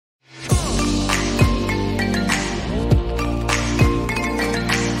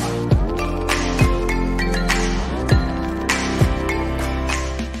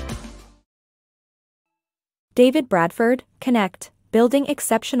David Bradford, Connect, Building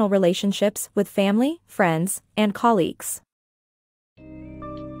Exceptional Relationships with Family, Friends, and Colleagues.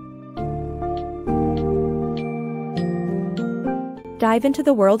 Dive into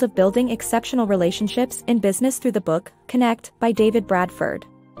the world of building exceptional relationships in business through the book, Connect, by David Bradford.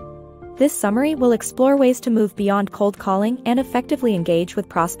 This summary will explore ways to move beyond cold calling and effectively engage with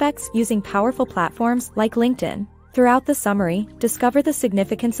prospects using powerful platforms like LinkedIn. Throughout the summary, discover the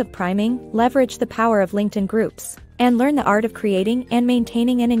significance of priming, leverage the power of LinkedIn groups, and learn the art of creating and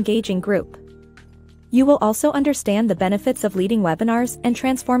maintaining an engaging group. You will also understand the benefits of leading webinars and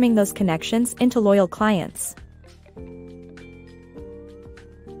transforming those connections into loyal clients.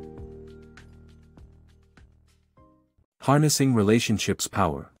 Harnessing Relationships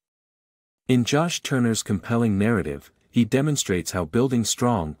Power. In Josh Turner's compelling narrative, he demonstrates how building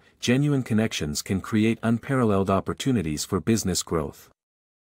strong, genuine connections can create unparalleled opportunities for business growth.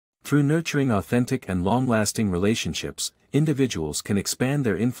 Through nurturing authentic and long-lasting relationships, individuals can expand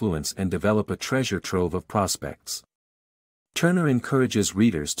their influence and develop a treasure trove of prospects. Turner encourages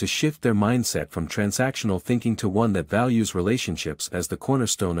readers to shift their mindset from transactional thinking to one that values relationships as the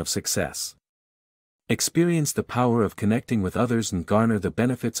cornerstone of success. Experience the power of connecting with others and garner the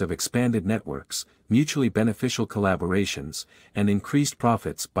benefits of expanded networks, mutually beneficial collaborations, and increased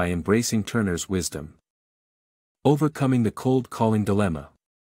profits by embracing Turner's wisdom. Overcoming the cold calling dilemma.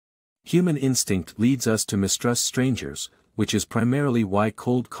 Human instinct leads us to mistrust strangers, which is primarily why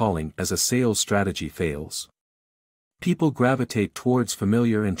cold calling as a sales strategy fails. People gravitate towards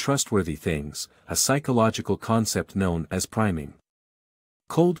familiar and trustworthy things, a psychological concept known as priming.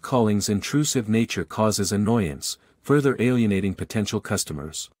 Cold calling's intrusive nature causes annoyance, further alienating potential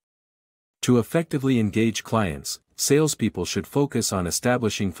customers. To effectively engage clients, salespeople should focus on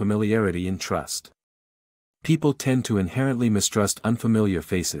establishing familiarity and trust. People tend to inherently mistrust unfamiliar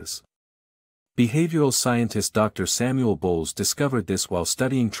faces. Behavioral scientist Dr. Samuel Bowles discovered this while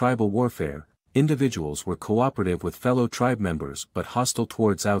studying tribal warfare. Individuals were cooperative with fellow tribe members but hostile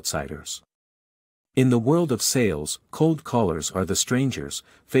towards outsiders. In the world of sales, cold callers are the strangers,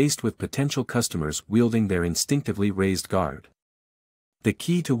 faced with potential customers wielding their instinctively raised guard. The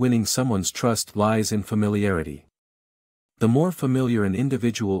key to winning someone's trust lies in familiarity. The more familiar an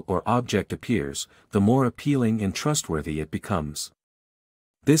individual or object appears, the more appealing and trustworthy it becomes.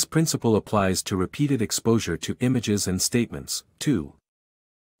 This principle applies to repeated exposure to images and statements, too.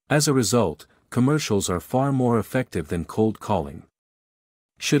 As a result, commercials are far more effective than cold calling.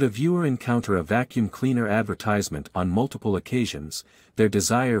 Should a viewer encounter a vacuum cleaner advertisement on multiple occasions, their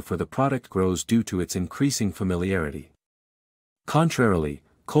desire for the product grows due to its increasing familiarity. Contrarily,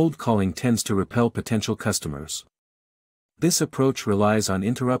 cold calling tends to repel potential customers. This approach relies on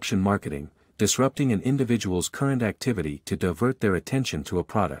interruption marketing, disrupting an individual's current activity to divert their attention to a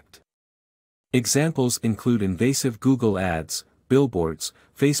product. Examples include invasive Google ads, billboards,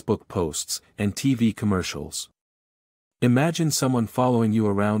 Facebook posts, and TV commercials. Imagine someone following you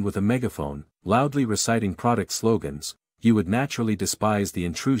around with a megaphone, loudly reciting product slogans. You would naturally despise the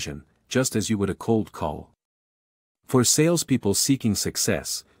intrusion, just as you would a cold call. For salespeople seeking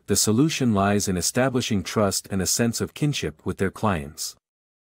success, the solution lies in establishing trust and a sense of kinship with their clients.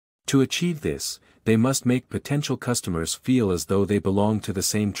 To achieve this, they must make potential customers feel as though they belong to the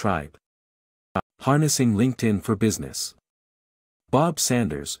same tribe. Harnessing LinkedIn for business. Bob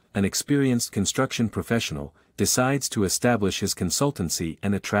Sanders, an experienced construction professional, decides to establish his consultancy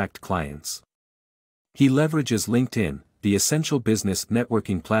and attract clients. He leverages LinkedIn, the essential business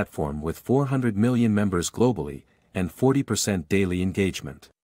networking platform with 400 million members globally, and 40% daily engagement.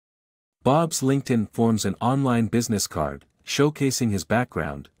 Bob's LinkedIn forms an online business card, showcasing his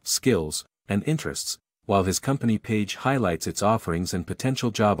background, skills, and interests, while his company page highlights its offerings and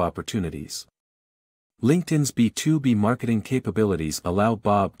potential job opportunities. LinkedIn's B2B marketing capabilities allow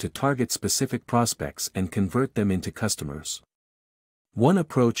Bob to target specific prospects and convert them into customers. One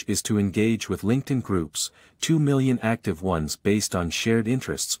approach is to engage with LinkedIn groups, 2 million active ones based on shared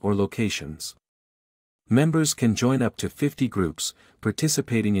interests or locations. Members can join up to 50 groups,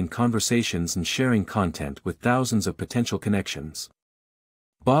 participating in conversations and sharing content with thousands of potential connections.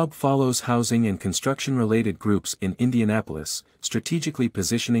 Bob follows housing and construction-related groups in Indianapolis, strategically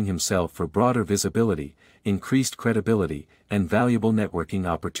positioning himself for broader visibility, increased credibility, and valuable networking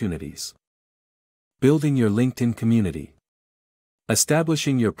opportunities. Building your LinkedIn community.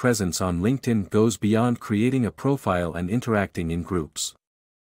 Establishing your presence on LinkedIn goes beyond creating a profile and interacting in groups.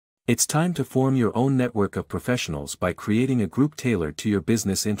 It's time to form your own network of professionals by creating a group tailored to your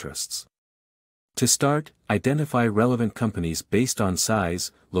business interests. To start, identify relevant companies based on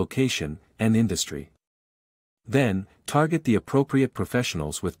size, location, and industry. Then, target the appropriate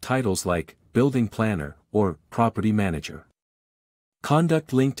professionals with titles like building planner, or property manager.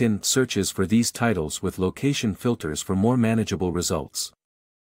 Conduct LinkedIn searches for these titles with location filters for more manageable results.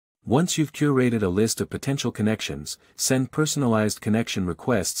 Once you've curated a list of potential connections, send personalized connection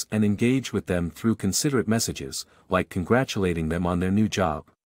requests and engage with them through considerate messages, like congratulating them on their new job.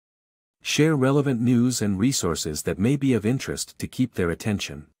 Share relevant news and resources that may be of interest to keep their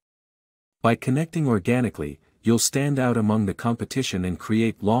attention. By connecting organically, you'll stand out among the competition and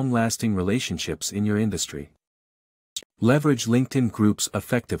create long-lasting relationships in your industry. Leverage LinkedIn groups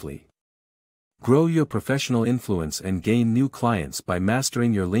effectively. Grow your professional influence and gain new clients by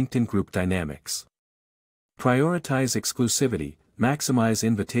mastering your LinkedIn group dynamics. Prioritize exclusivity, maximize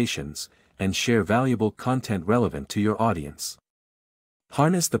invitations, and share valuable content relevant to your audience.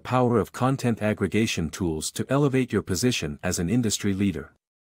 Harness the power of content aggregation tools to elevate your position as an industry leader.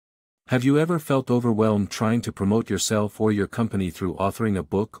 Have you ever felt overwhelmed trying to promote yourself or your company through authoring a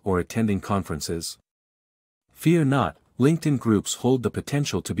book or attending conferences? Fear not, LinkedIn groups hold the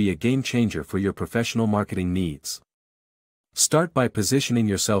potential to be a game changer for your professional marketing needs. Start by positioning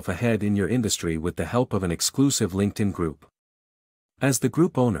yourself ahead in your industry with the help of an exclusive LinkedIn group. As the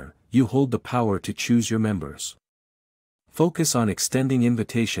group owner, you hold the power to choose your members. Focus on extending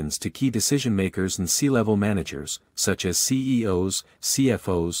invitations to key decision-makers and C-level managers, such as CEOs,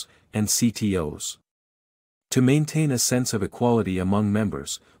 CFOs, and CTOs. To maintain a sense of equality among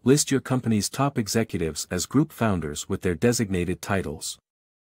members, list your company's top executives as group founders with their designated titles.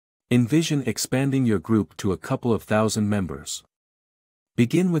 Envision expanding your group to a couple of thousand members.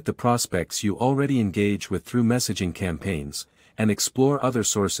 Begin with the prospects you already engage with through messaging campaigns, and explore other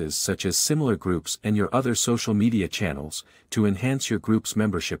sources such as similar groups and your other social media channels, to enhance your group's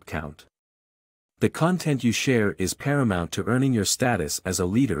membership count. The content you share is paramount to earning your status as a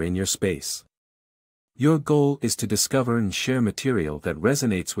leader in your space. Your goal is to discover and share material that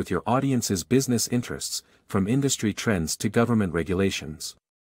resonates with your audience's business interests, from industry trends to government regulations.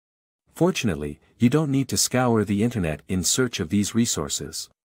 Fortunately, you don't need to scour the internet in search of these resources.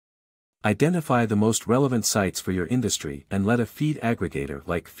 Identify the most relevant sites for your industry and let a feed aggregator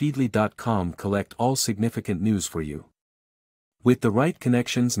like Feedly.com collect all significant news for you. With the right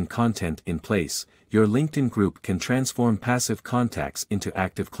connections and content in place, your LinkedIn group can transform passive contacts into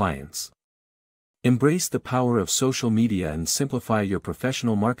active clients. Embrace the power of social media and simplify your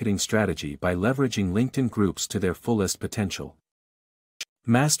professional marketing strategy by leveraging LinkedIn groups to their fullest potential.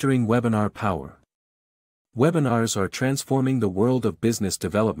 Mastering webinar power. Webinars are transforming the world of business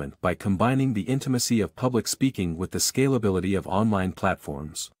development by combining the intimacy of public speaking with the scalability of online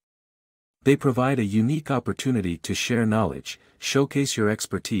platforms. They provide a unique opportunity to share knowledge, showcase your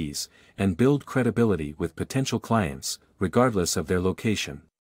expertise, and build credibility with potential clients, regardless of their location.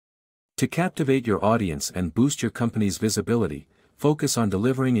 To captivate your audience and boost your company's visibility, focus on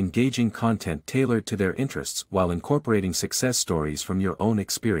delivering engaging content tailored to their interests while incorporating success stories from your own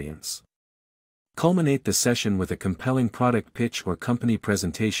experience. Culminate the session with a compelling product pitch or company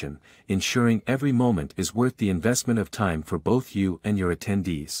presentation, ensuring every moment is worth the investment of time for both you and your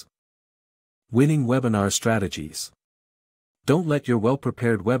attendees. Winning webinar strategies. Don't let your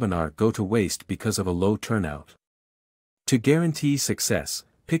well-prepared webinar go to waste because of a low turnout. To guarantee success,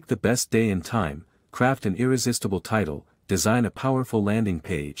 pick the best day and time, craft an irresistible title, design a powerful landing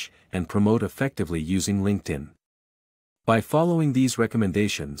page, and promote effectively using LinkedIn. By following these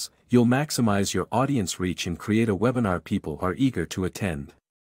recommendations, you'll maximize your audience reach and create a webinar people are eager to attend.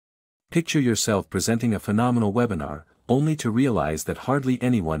 Picture yourself presenting a phenomenal webinar, only to realize that hardly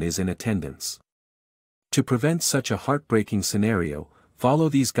anyone is in attendance. To prevent such a heartbreaking scenario, follow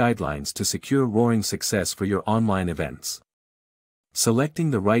these guidelines to secure roaring success for your online events.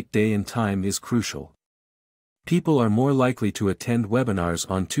 Selecting the right day and time is crucial. People are more likely to attend webinars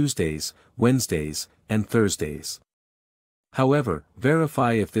on Tuesdays, Wednesdays, and Thursdays. However,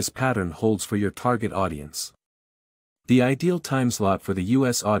 verify if this pattern holds for your target audience. The ideal time slot for the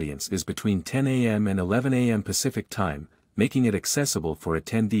U.S. audience is between 10 a.m. and 11 a.m. Pacific Time, making it accessible for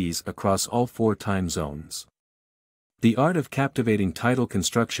attendees across all 4 time zones. The art of captivating title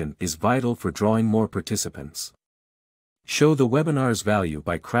construction is vital for drawing more participants. Show the webinar's value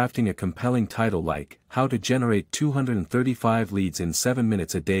by crafting a compelling title like, How to Generate 235 Leads in 7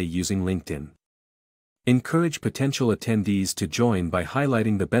 Minutes a Day Using LinkedIn. Encourage potential attendees to join by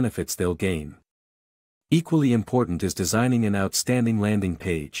highlighting the benefits they'll gain. Equally important is designing an outstanding landing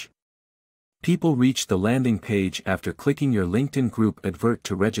page. People reach the landing page after clicking your LinkedIn group advert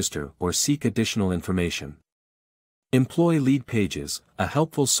to register or seek additional information. Employ lead pages, a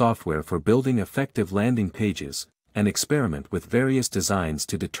helpful software for building effective landing pages, and experiment with various designs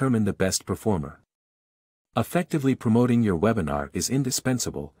to determine the best performer. Effectively promoting your webinar is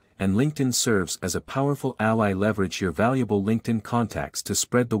indispensable, and LinkedIn serves as a powerful ally. Leverage your valuable LinkedIn contacts to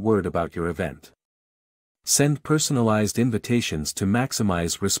spread the word about your event. Send personalized invitations to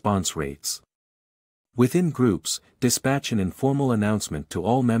maximize response rates. Within groups, dispatch an informal announcement to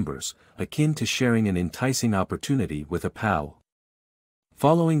all members, akin to sharing an enticing opportunity with a pal.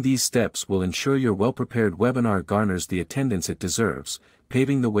 Following these steps will ensure your well-prepared webinar garners the attendance it deserves,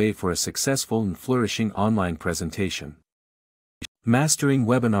 paving the way for a successful and flourishing online presentation. Mastering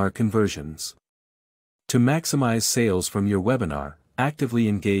webinar conversions. To maximize sales from your webinar, actively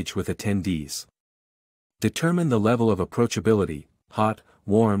engage with attendees. Determine the level of approachability, hot,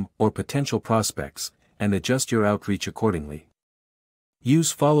 warm, or potential prospects, and adjust your outreach accordingly.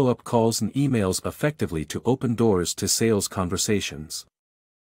 Use follow-up calls and emails effectively to open doors to sales conversations.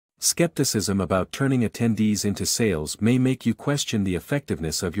 Skepticism about turning attendees into sales may make you question the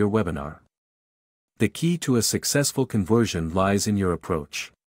effectiveness of your webinar. The key to a successful conversion lies in your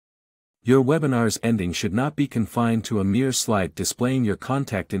approach. Your webinar's ending should not be confined to a mere slide displaying your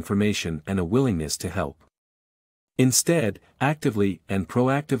contact information and a willingness to help. Instead, actively and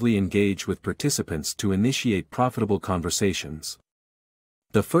proactively engage with participants to initiate profitable conversations.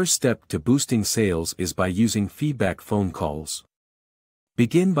 The first step to boosting sales is by using feedback phone calls.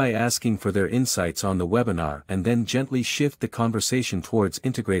 Begin by asking for their insights on the webinar and then gently shift the conversation towards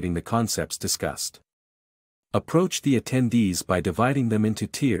integrating the concepts discussed. Approach the attendees by dividing them into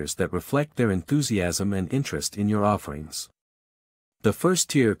tiers that reflect their enthusiasm and interest in your offerings. The first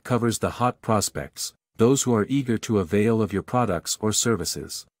tier covers the hot prospects, those who are eager to avail of your products or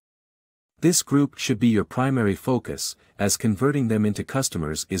services. This group should be your primary focus, as converting them into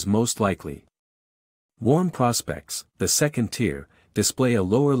customers is most likely. Warm prospects, the second tier, display a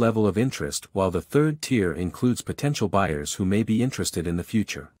lower level of interest, while the third tier includes potential buyers who may be interested in the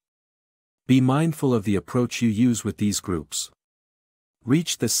future. Be mindful of the approach you use with these groups.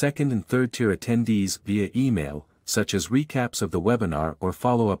 Reach the second and third tier attendees via email, such as recaps of the webinar or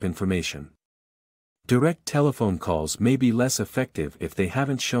follow-up information. Direct telephone calls may be less effective if they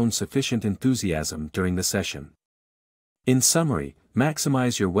haven't shown sufficient enthusiasm during the session. In summary,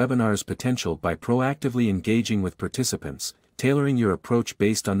 maximize your webinar's potential by proactively engaging with participants, tailoring your approach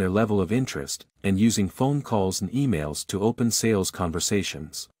based on their level of interest, and using phone calls and emails to open sales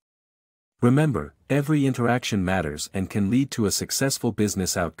conversations. Remember, every interaction matters and can lead to a successful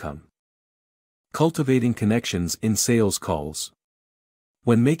business outcome. Cultivating connections in sales calls.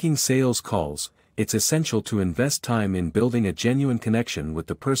 When making sales calls, it's essential to invest time in building a genuine connection with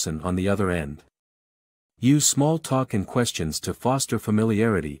the person on the other end. Use small talk and questions to foster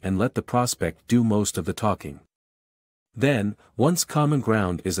familiarity and let the prospect do most of the talking. Then, once common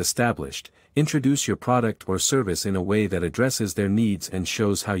ground is established, introduce your product or service in a way that addresses their needs and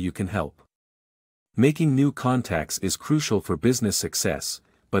shows how you can help. Making new contacts is crucial for business success,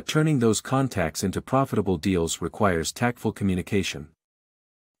 but turning those contacts into profitable deals requires tactful communication.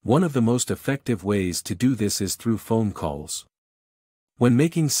 One of the most effective ways to do this is through phone calls. When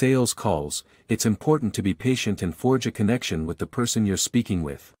making sales calls, it's important to be patient and forge a connection with the person you're speaking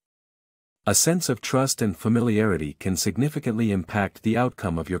with. A sense of trust and familiarity can significantly impact the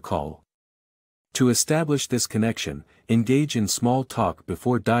outcome of your call. To establish this connection, engage in small talk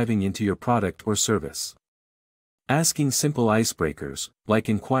before diving into your product or service. Asking simple icebreakers, like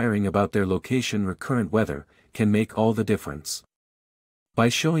inquiring about their location or current weather, can make all the difference. By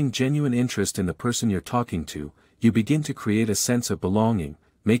showing genuine interest in the person you're talking to, you begin to create a sense of belonging,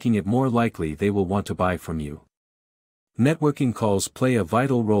 making it more likely they will want to buy from you. Networking calls play a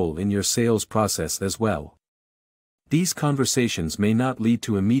vital role in your sales process as well. These conversations may not lead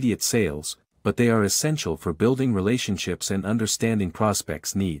to immediate sales, but they are essential for building relationships and understanding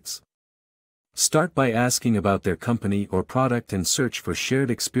prospects' needs. Start by asking about their company or product and search for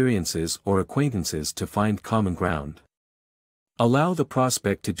shared experiences or acquaintances to find common ground. Allow the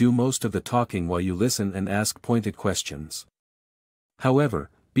prospect to do most of the talking while you listen and ask pointed questions. However,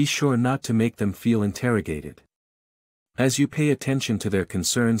 be sure not to make them feel interrogated. As you pay attention to their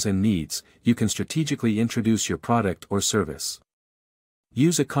concerns and needs, you can strategically introduce your product or service.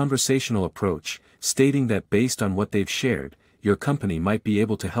 Use a conversational approach, stating that based on what they've shared, your company might be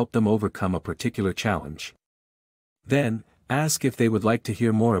able to help them overcome a particular challenge. Then, ask if they would like to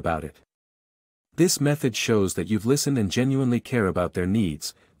hear more about it. This method shows that you've listened and genuinely care about their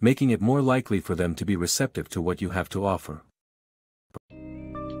needs, making it more likely for them to be receptive to what you have to offer.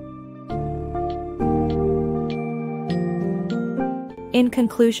 In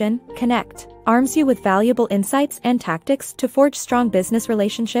conclusion, Connect arms you with valuable insights and tactics to forge strong business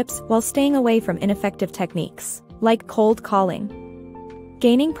relationships while staying away from ineffective techniques, like cold calling.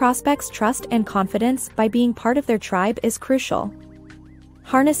 Gaining prospects' trust and confidence by being part of their tribe is crucial.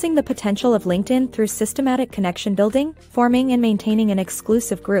 Harnessing the potential of LinkedIn through systematic connection building, forming and maintaining an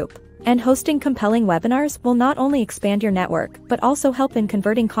exclusive group, and hosting compelling webinars will not only expand your network but also help in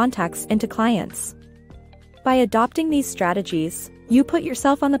converting contacts into clients. By adopting these strategies, you put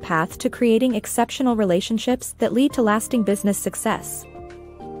yourself on the path to creating exceptional relationships that lead to lasting business success.